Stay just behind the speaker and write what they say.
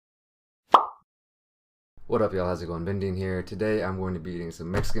What up, y'all? How's it going? BenDeen here. Today I'm going to be eating some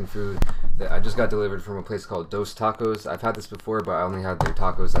Mexican food that I just got delivered from a place called Dos Tacos. I've had this before, but I only had their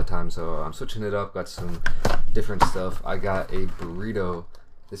tacos that time, so I'm switching it up. Got some different stuff. I got a burrito.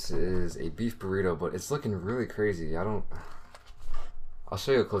 This is a beef burrito, but it's looking really crazy. I'll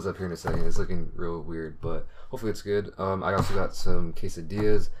show you a close up here in a second. It's looking real weird, but hopefully it's good. I also got some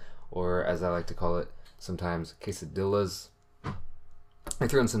quesadillas, or as I like to call it sometimes, quesadillas. I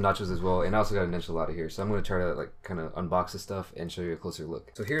threw in some nachos as well, and I also got an enchilada here. So I'm going to try to like kind of unbox this stuff and show you a closer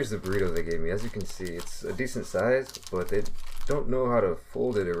look. So here's the burrito they gave me. As you can see, it's a decent size, but they don't know how to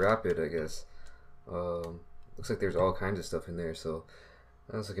fold it or wrap it, I guess. Looks like there's all kinds of stuff in there, so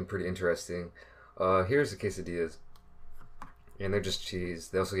that's looking pretty interesting. Here's the quesadillas, and they're just cheese.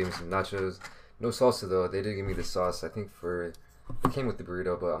 They also gave me some nachos. No salsa though. They did give me the sauce, I think it came with the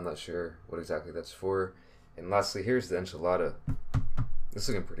burrito, but I'm not sure what exactly that's for. And lastly, here's the enchilada. It's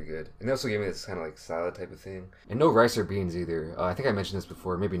looking pretty good. And they also gave me this kind of like salad type of thing. And no rice or beans either. I think I mentioned this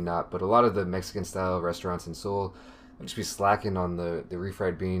before, maybe not, but a lot of the Mexican style restaurants in Seoul would just be slacking on the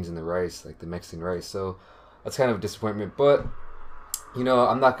refried beans and the rice, like the Mexican rice. So that's kind of a disappointment. But, you know,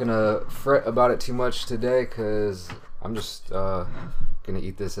 I'm not going to fret about it too much today because I'm just going to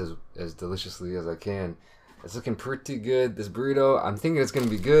eat this as deliciously as I can. It's looking pretty good. This burrito, I'm thinking it's going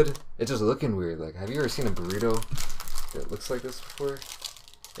to be good. It's just looking weird. Like, have you ever seen a burrito that looks like this before?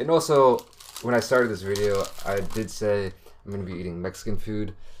 And also, when I started this video, I did say I'm going to be eating Mexican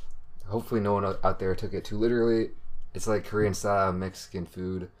food. Hopefully no one out there took it too literally. It's like Korean style Mexican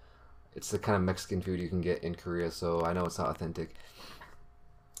food. It's the kind of Mexican food you can get in Korea, so I know it's not authentic.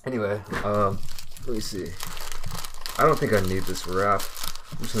 Anyway, let me see. I don't think I need this wrap.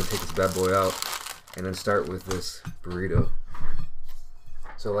 I'm just going to take this bad boy out and then start with this burrito.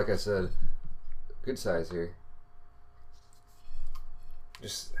 So like I said, good size here.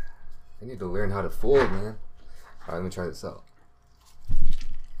 I need to learn how to fold, man. Alright, let me try this out.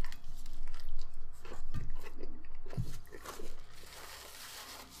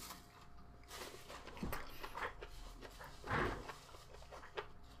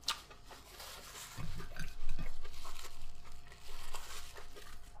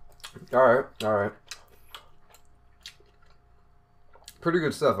 Alright. Pretty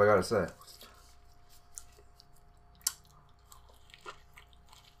good stuff, I gotta say.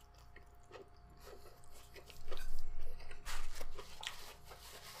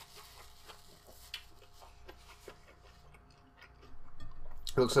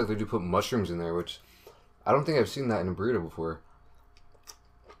 It looks like they do put mushrooms in there, which I don't think I've seen that in a burrito before.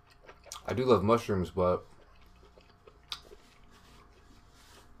 I do love mushrooms, but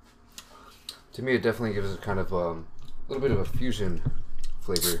to me it definitely gives it kind of a little bit of a fusion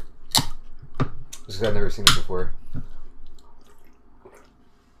flavor. Just because I've never seen it before.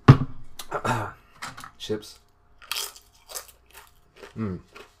 Chips.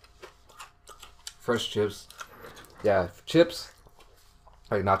 Fresh chips. Yeah, chips.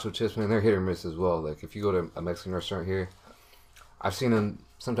 Like nacho chips, man, they're hit or miss as well. Like if you go to a Mexican restaurant here, I've seen them,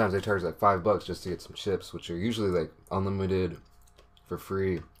 sometimes they charge like $5 just to get some chips, which are usually like unlimited for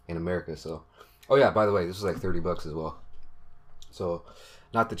free in America. So, oh yeah, by the way, this is like $30 as well. So,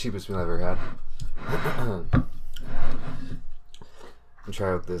 not the cheapest meal I've ever had. And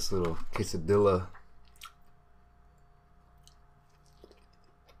try out this little quesadilla.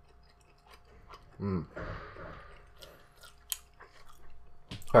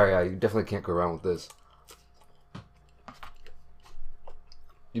 Alright, yeah, you definitely can't go wrong with this.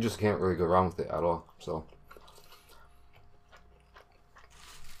 You just can't really go wrong with it at all. So,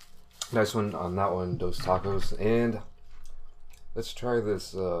 nice one on that one, Dos Tacos. And let's try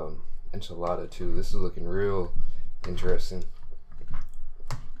this enchilada too. This is looking real interesting.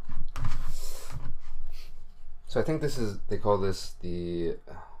 So I think this is, they call this the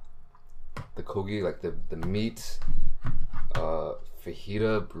kogi, like the meat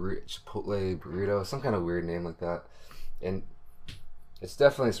fajita chipotle burrito, some kind of weird name like that. And it's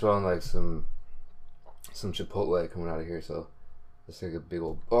definitely smelling like some chipotle coming out of here. So let's take a big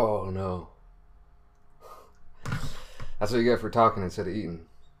old, oh no, that's what you get for talking instead of eating.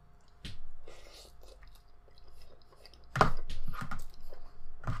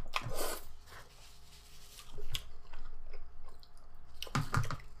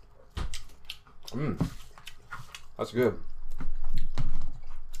 That's good.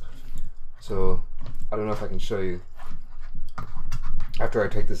 So I don't know if I can show you. After I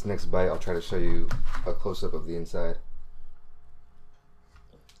take this next bite, I'll try to show you a close-up of the inside.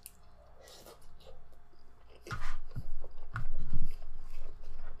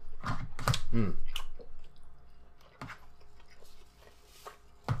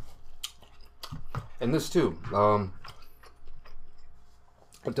 And this too.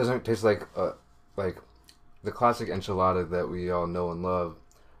 It doesn't taste like the classic enchilada that we all know and love.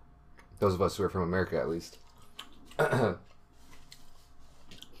 Those of us who are from America, at least. Not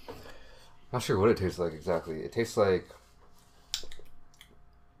sure what it tastes like exactly. It tastes like...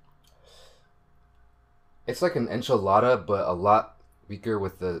 It's like an enchilada, but a lot weaker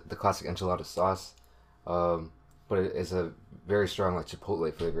with the classic enchilada sauce. But it is a very strong like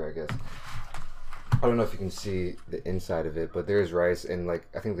chipotle flavor, I guess. I don't know if you can see the inside of it, but there's rice and like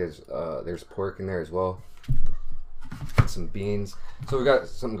I think there's pork in there as well. And some beans. So we got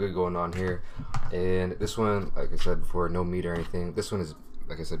something good going on here. And this one, like I said before, no meat or anything. This one is,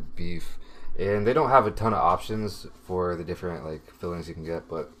 like I said, beef. And they don't have a ton of options for the different like fillings you can get,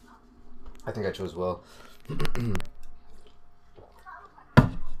 but I think I chose well.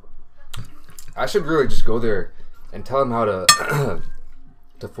 I should really just go there and tell them how to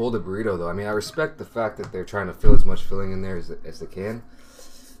to fold a burrito, though. I mean, I respect the fact that they're trying to fill as much filling in there as they can.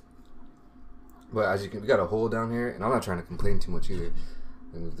 But as you can, we got a hole down here, and I'm not trying to complain too much either.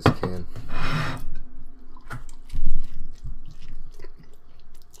 Let me move this can.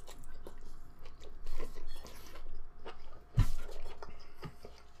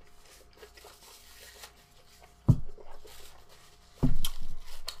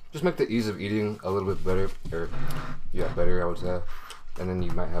 Just make the ease of eating a little bit better, or yeah, better I would say, and then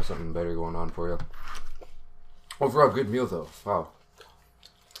you might have something better going on for you. Overall, good meal though. Wow.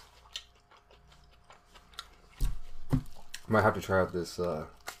 Might have to try out this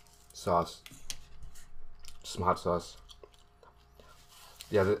sauce, some hot sauce.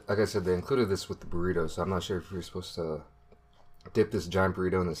 Yeah, like I said, they included this with the burrito, so I'm not sure if you're supposed to dip this giant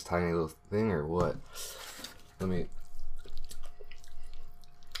burrito in this tiny little thing or what.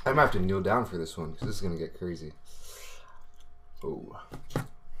 I might have to kneel down for this one because this is gonna get crazy. Oh.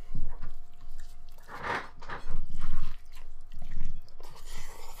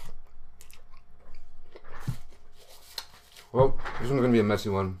 Well, this one's gonna be a messy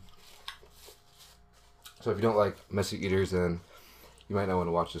one. So if you don't like messy eaters, then you might not want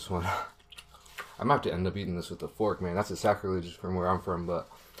to watch this one. I might have to end up eating this with a fork, man. That's a sacrilege from where I'm from, but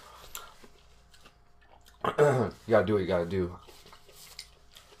you gotta do what you gotta do.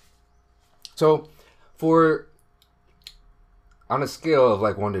 So, on a scale of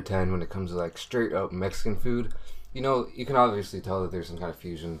like 1 to 10 when it comes to like straight up Mexican food, you know, you can obviously tell that there's some kind of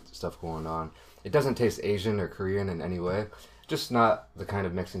fusion stuff going on. It doesn't taste Asian or Korean in any way. Just not the kind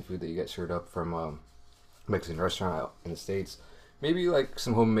of Mexican food that you get served up from a Mexican restaurant out in the States. Maybe like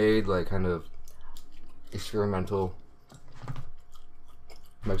some homemade, like kind of experimental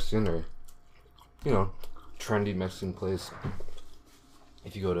Mexican or, you know, trendy Mexican place.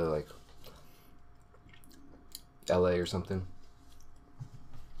 If you go to like LA or something.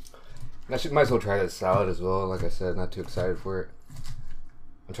 And I might as well try that salad as well. Like I said, not too excited for it.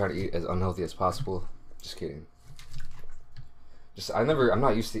 I'm trying to eat as unhealthy as possible. Just kidding. I'm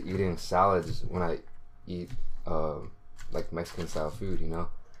not used to eating salads when I eat like Mexican style food, you know.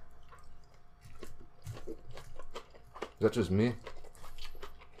 Is that just me?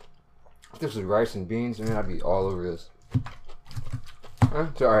 If this was rice and beans, man, I'd be all over this.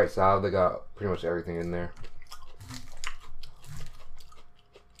 It's alright salad. They got pretty much everything in there.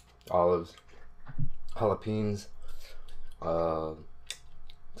 Olives, jalapenos,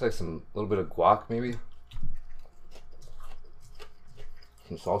 it's like some little bit of guac maybe,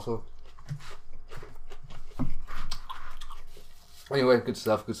 some salsa. Anyway, good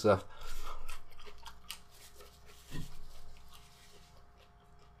stuff, good stuff.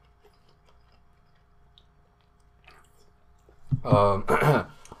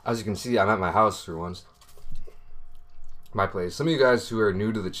 As you can see, I'm at my house for once. My place. Some of you guys who are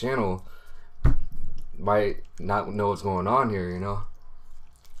new to the channel might not know what's going on here, you know.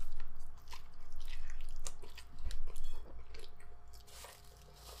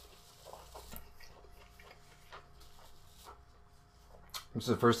 This is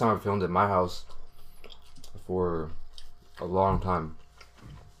the first time I've filmed at my house for a long time.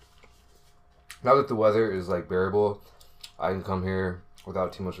 Now that the weather is like bearable, I can come here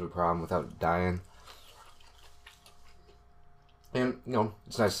without too much of a problem, without dying. And, you know,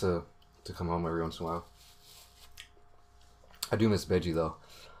 it's nice to come home every once in a while. I do miss Benji, though.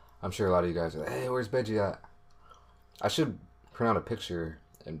 I'm sure a lot of you guys are like, hey, where's Benji at? I should print out a picture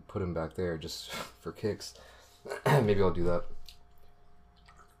and put him back there just for kicks. Maybe I'll do that.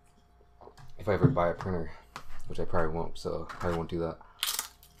 If I ever buy a printer, which I probably won't, so I probably won't do that.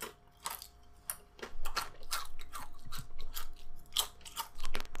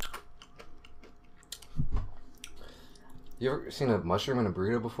 You ever seen a mushroom in a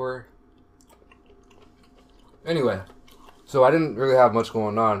burrito before? Anyway, so I didn't really have much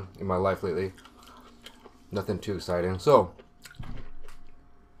going on in my life lately. Nothing too exciting. So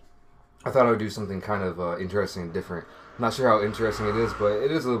I thought I would do something kind of interesting and different. I'm not sure how interesting it is, but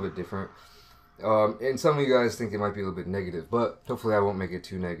it is a little bit different. And some of you guys think it might be a little bit negative, but hopefully I won't make it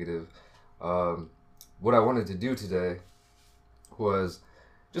too negative. What I wanted to do today was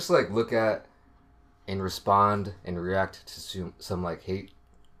just like look at and respond and react to some like hate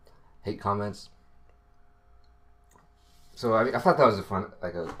comments. So I thought that was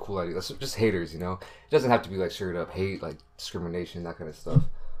a cool idea. That's just haters, you know. It doesn't have to be like straight up hate, like discrimination, that kind of stuff.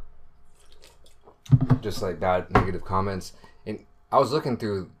 Just like bad negative comments. And I was looking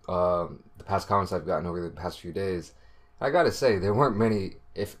through the past comments I've gotten over the past few days. I gotta say there weren't many,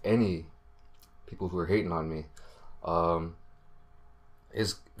 if any, people who were hating on me.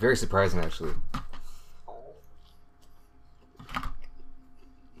 It's very surprising actually.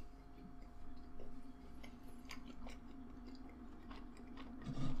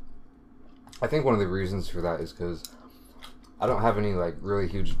 I think one of the reasons for that is because I don't have any like really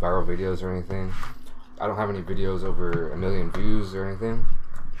huge viral videos or anything. I don't have any videos over 1 million views or anything.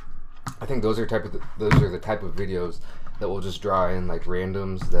 I think those are the type of videos that will just draw in like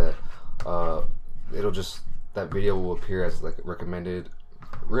randoms that that video will appear as like recommended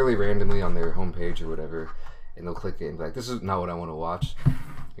really randomly on their homepage or whatever, and they'll click it and be like, this is not what I want to watch,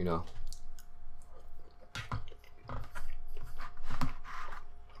 you know.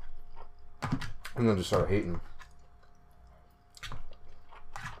 And they'll just start hating.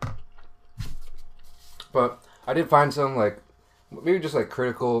 But I did find some like maybe just like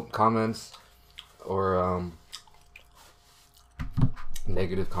critical comments or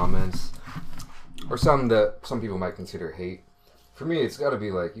negative comments, or some that some people might consider hate. For me, it's got to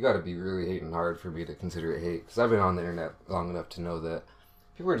be like, you got to be really hating hard for me to consider it hate, because I've been on the internet long enough to know that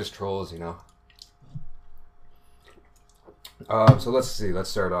people are just trolls, you know. So let's see. Let's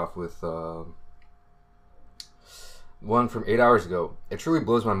start off with one from 8 hours ago. It truly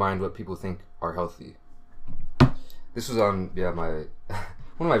blows my mind what people think are healthy. This was on my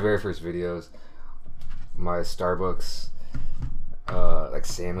one of my very first videos, my Starbucks like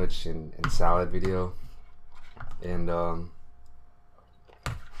sandwich and salad video, and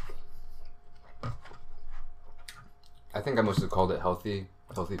I think I must have called it healthy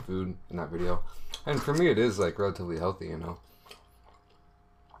food in that video, and for me it is like relatively healthy, you know.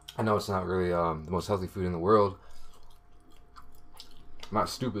 I know it's not really the most healthy food in the world. I'm not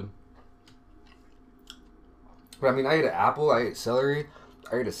stupid. But I mean, I ate an apple, I ate celery,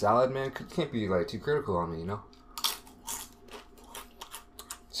 I ate a salad, man. Can't be like too critical on me, you know?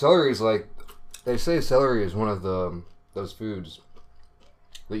 Celery is like, they say celery is one of those foods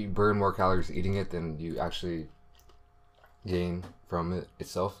that you burn more calories eating it than you actually gain from it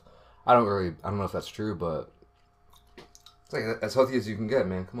itself. I don't know if that's true, but it's like as healthy as you can get,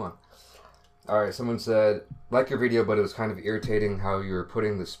 man. Come on. Alright, someone said, like your video, but it was kind of irritating how you were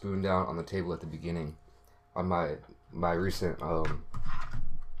putting the spoon down on the table at the beginning. On my recent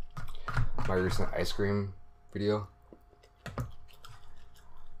ice cream video.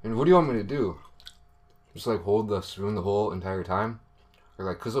 And what do you want me to do? Just like hold the spoon the whole entire time? Or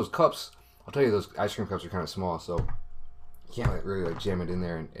like, cause those cups, I'll tell you, those ice cream cups are kind of small, so you can't like really like jam it in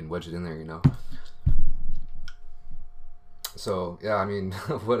there and wedge it in there, you know? So yeah, I mean,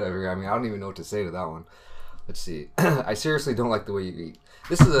 whatever. I mean, I don't even know what to say to that one. Let's see. I seriously don't like the way you eat.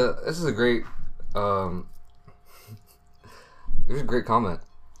 This is a great this is a great comment.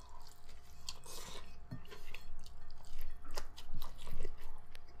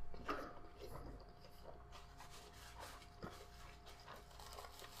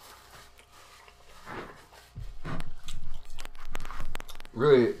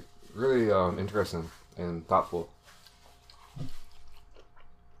 Really, really interesting and thoughtful.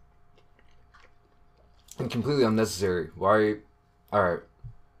 And completely unnecessary. Why? Alright.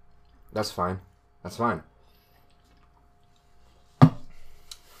 That's fine. That's fine.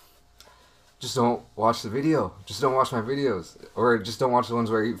 Just don't watch the video. Just don't watch my videos. Or just don't watch the ones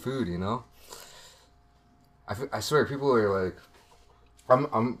where I eat food, you know? I swear, people are like...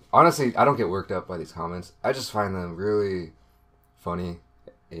 I'm honestly, I don't get worked up by these comments. I just find them really funny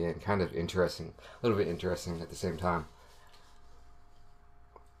and kind of interesting. A little bit interesting at the same time.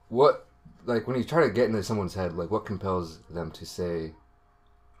 What... Like, when you try to get into someone's head, like, what compels them to say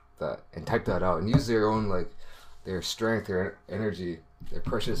that and type that out and use their own, like, their strength, their energy, their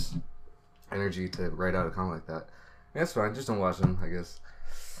precious energy to write out a comment like that? Yeah, that's fine. Just don't watch them, I guess.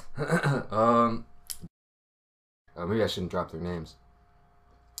 Maybe I shouldn't drop their names.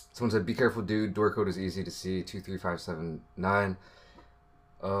 Someone said, "Be careful, dude. Door code is easy to see. 23579.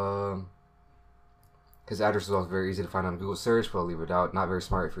 His address is also very easy to find on Google search, but I'll leave it out. Not very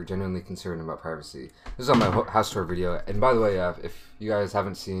smart if you're genuinely concerned about privacy. This is on my house tour video. And by the way, if you guys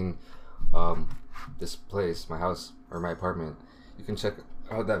haven't seen this place, my house or my apartment, you can check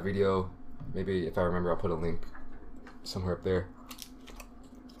out that video. Maybe if I remember, I'll put a link somewhere up there.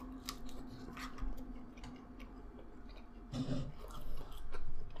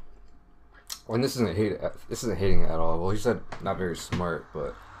 And this isn't hating at all. Well, he said not very smart,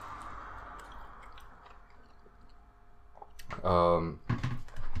 but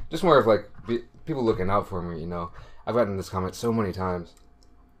just more of like people looking out for me, you know. I've gotten this comment so many times,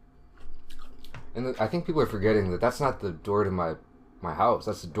 and I think people are forgetting that that's not the door to my house.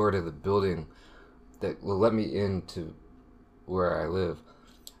 That's the door to the building that will let me into where I live.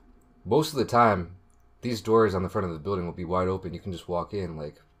 Most of the time, these doors on the front of the building will be wide open. You can just walk in,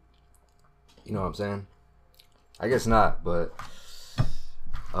 like, you know what I'm saying? I guess not, but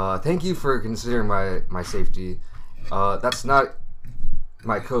thank you for considering my safety. That's not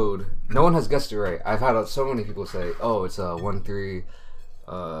my code. No one has guessed it right. I've had so many people say, "Oh, it's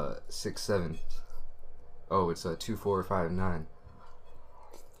 1367." Oh, it's 2459.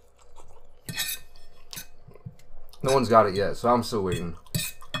 No one's got it yet, so I'm still waiting.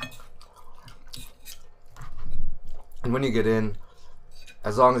 And when you get in,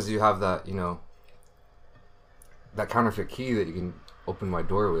 as long as you have that, you know, that counterfeit key that you can open my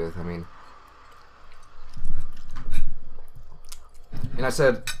door with, I mean. And I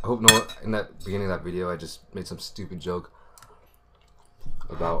said, I hope no, in that beginning of that video, I just made some stupid joke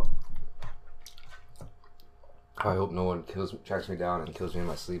about how I hope no one tracks me down and kills me in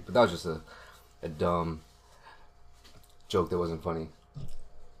my sleep. But that was just a dumb joke that wasn't funny.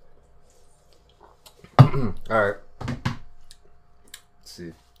 Alright. Let's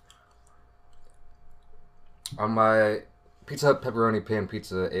see. On my Pizza Hut pepperoni pan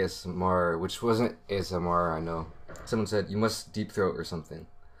pizza ASMR, which wasn't ASMR, I know. Someone said, you must deep throat or something.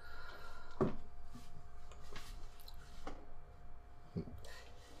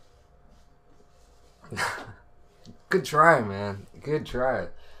 Good try, man. Good try.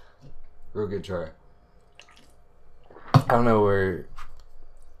 Real good try. I don't know.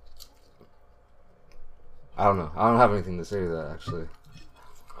 I don't have anything to say to that, actually.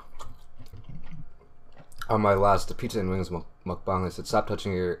 On my last pizza and wings mukbang, I said, stop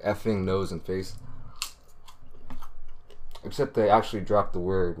touching your effing nose and face. Except they actually dropped the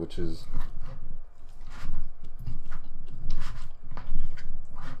word, which is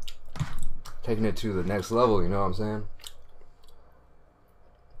taking it to the next level, you know what I'm saying?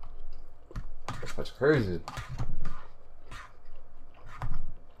 That's crazy.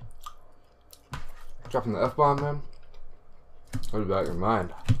 Dropping the F-bomb, man? What about your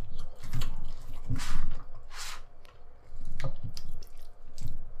mind?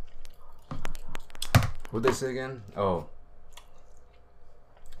 What'd they say again? Oh.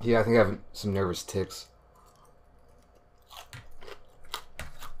 Yeah, I think I have some nervous tics.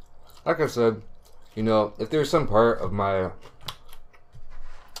 Like I said, you know, if there's some part of my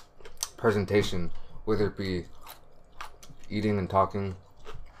presentation, whether it be eating and talking,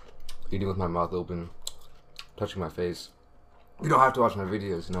 eating with my mouth open, touching my face, you don't have to watch my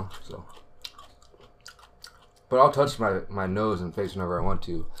videos, you know, so. But I'll touch my nose and face whenever I want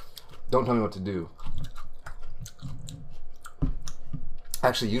to. Don't tell me what to do.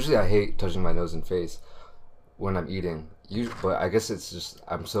 Actually, usually I hate touching my nose and face when I'm eating. But I guess it's just,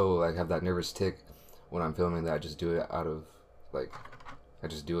 I'm so, like, have that nervous tick when I'm filming that I just do it out of, like, I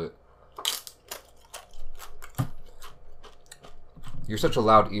just do it. You're such a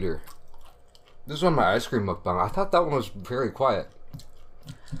loud eater. This is on my ice cream mukbang. I thought that one was very quiet.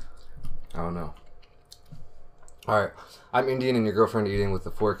 I don't know. Alright, I'm Indian and your girlfriend eating with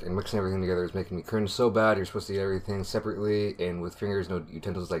a fork and mixing everything together is making me cringe so bad. You're supposed to eat everything separately and with fingers, no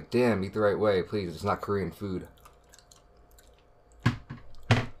utensils. Like, damn, eat the right way, please. It's not Korean food.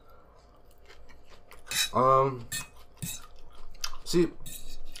 See,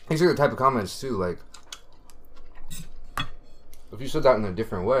 these are the type of comments too, like, if you said that in a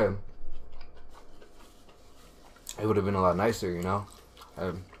different way, it would have been a lot nicer, you know?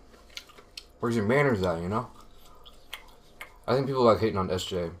 Where's your manners at, you know? I think people like hating on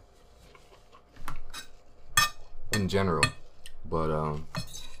SJ in general, but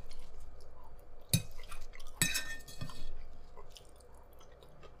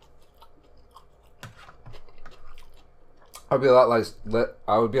I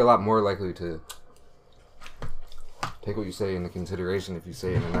would be a lot more likely to take what you say into consideration if you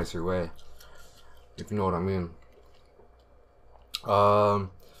say it in a nicer way, if you know what I mean.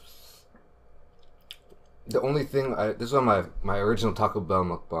 The only thing this is on my original Taco Bell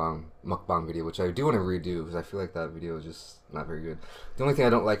mukbang video, which I do want to redo because I feel like that video is just not very good. The only thing I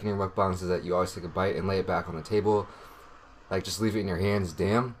don't like in your mukbangs is that you always take a bite and lay it back on the table, like just leave it in your hands.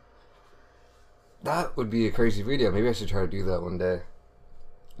 Damn, that would be a crazy video. Maybe I should try to do that one day.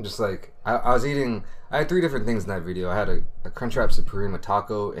 Just like I was eating, I had 3 different things in that video. I had a Crunchwrap Supreme, a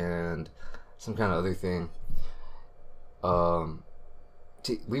taco, and some kind of other thing.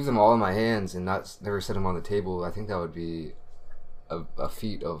 To leave them all in my hands and never set them on the table, I think that would be a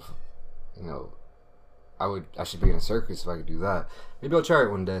feat of, you know, I should be in a circus if I could do that. Maybe I'll try it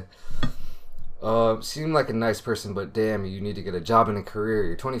one day. Seem like a nice person, but damn, you need to get a job and a career.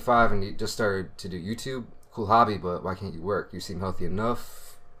 You're 25 and you just started to do YouTube. Cool hobby, but why can't you work? You seem healthy enough.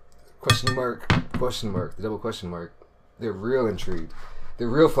 Question mark, the double question mark. They're real intrigued. They're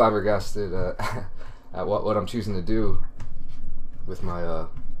real flabbergasted at what I'm choosing to do with my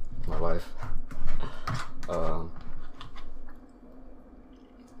my life.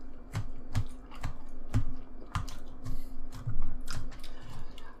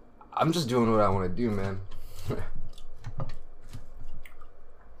 I'm just doing what I want to do, man.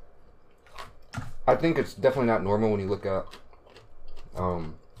 I think it's definitely not normal when you look at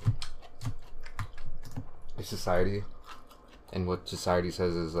society and what society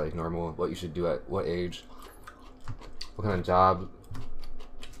says is like normal, what you should do at what age, what kind of job,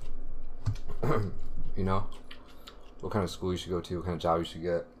 you know, what kind of school you should go to, what kind of job you should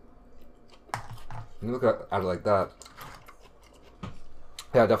get. When you look at it like that,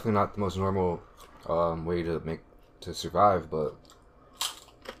 yeah, definitely not the most normal way to survive, but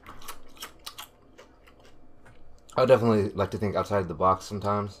I would definitely like to think outside the box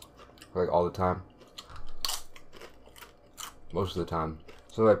sometimes, like all the time, most of the time.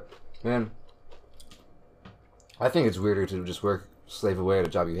 So like, man, I think it's weirder to just slave away at a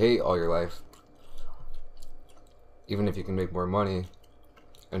job you hate all your life, even if you can make more money,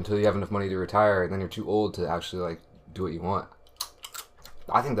 until you have enough money to retire, and then you're too old to actually like do what you want.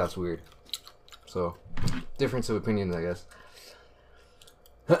 I think that's weird. So, difference of opinion, I guess.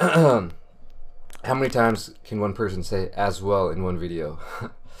 How many times can one person say "as well" in one video?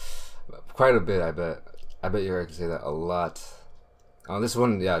 Quite a bit, I bet. I bet you can say that a lot. This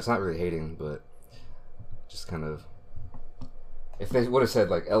one, yeah, it's not really hating, but just kind of. If they would have said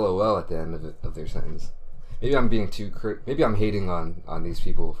like "LOL" at the end of their sentence, maybe I'm being too maybe I'm hating on these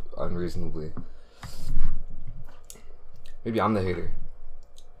people unreasonably. Maybe I'm the hater.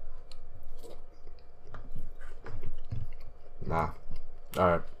 Nah.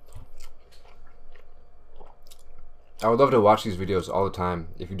 Alright. I would love to watch these videos all the time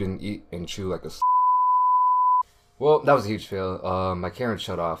if you didn't eat and chew like a Well, that was a huge fail. My camera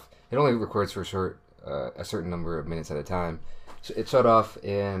shut off. It only records for a certain number of minutes at a time. So it shut off,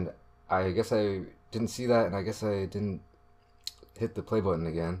 and I guess I didn't see that, and I guess I didn't hit the play button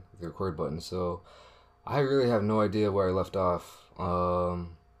again, the record button. So I really have no idea where I left off.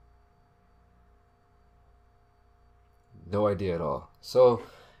 No idea at all. So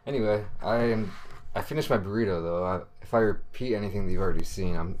anyway, I finished my burrito though. If I repeat anything that you've already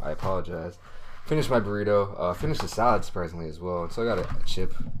seen, I apologize. Finished my burrito. Finished the salad surprisingly as well. So I got a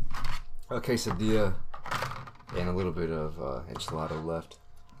chip, a quesadilla, and a little bit of enchilada left.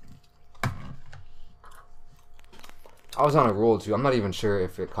 I was on a roll too. I'm not even sure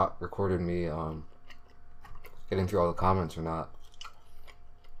if it recorded me getting through all the comments or not.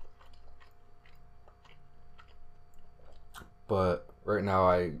 But right now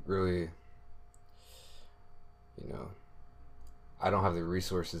I really, I don't have the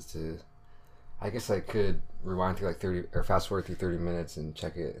resources to. I guess I could rewind through like 30 or fast forward through 30 minutes and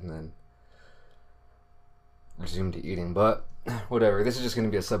check it and then resume to eating, but whatever. This is just going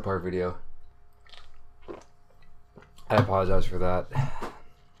to be a subpar video. I apologize for that.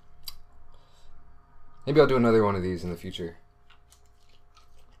 Maybe I'll do another one of these in the future.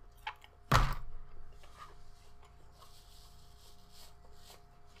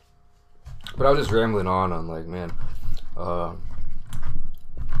 But I was just rambling on like, man,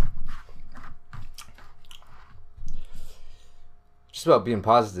 just about being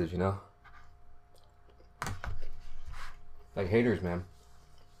positive, like haters, man.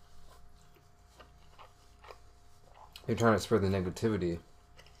 They're trying to spread the negativity.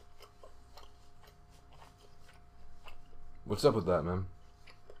 What's up with that, man?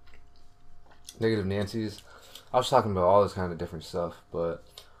 Negative Nancy's. I was talking about all this kind of different stuff, but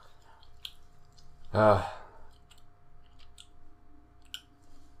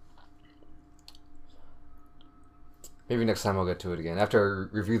maybe next time I'll get to it again after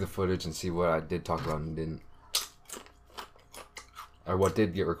I review the footage and see what I did talk about and didn't, or what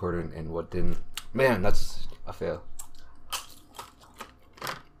did get recorded and what didn't. Man, that's fail.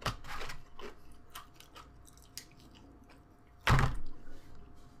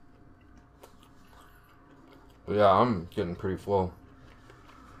 But yeah, I'm getting pretty full.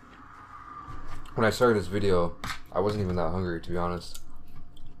 When I started this video, I wasn't even that hungry, to be honest.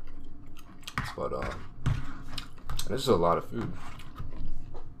 But this is a lot of food.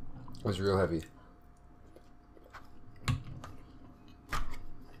 It was real heavy.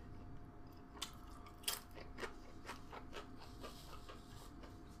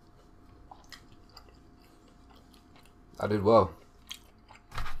 I did well.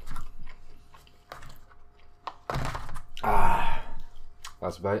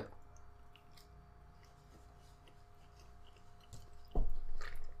 Last bite.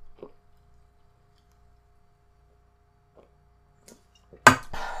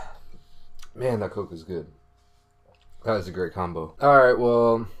 Man, that Coke is good. That was a great combo. Alright,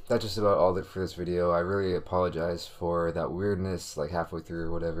 well, that's just about all for this video. I really apologize for that weirdness, like halfway through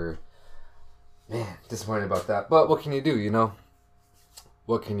or whatever. Man, disappointed about that. But what can you do, you know?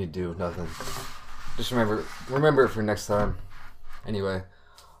 What can you do? Nothing. Just remember it for next time. Anyway,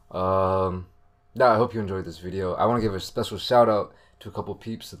 I hope you enjoyed this video. I want to give a special shout out to a couple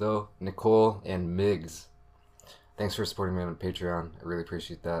peeps though, Nicole and Migs. Thanks for supporting me on Patreon. I really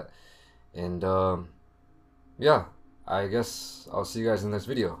appreciate that. And yeah, I guess I'll see you guys in this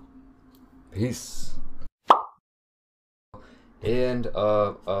video. Peace. And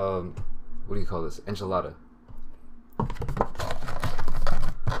what do you call this? Enchilada.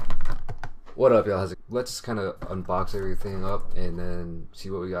 What up, y'all? Let's just kind of unbox everything up and then see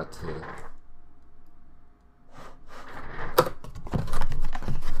what we got today.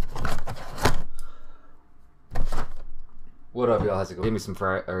 What up, y'all? How's it going? Give me some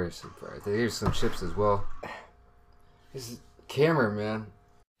fries. They gave me some chips as well. This is camera, man.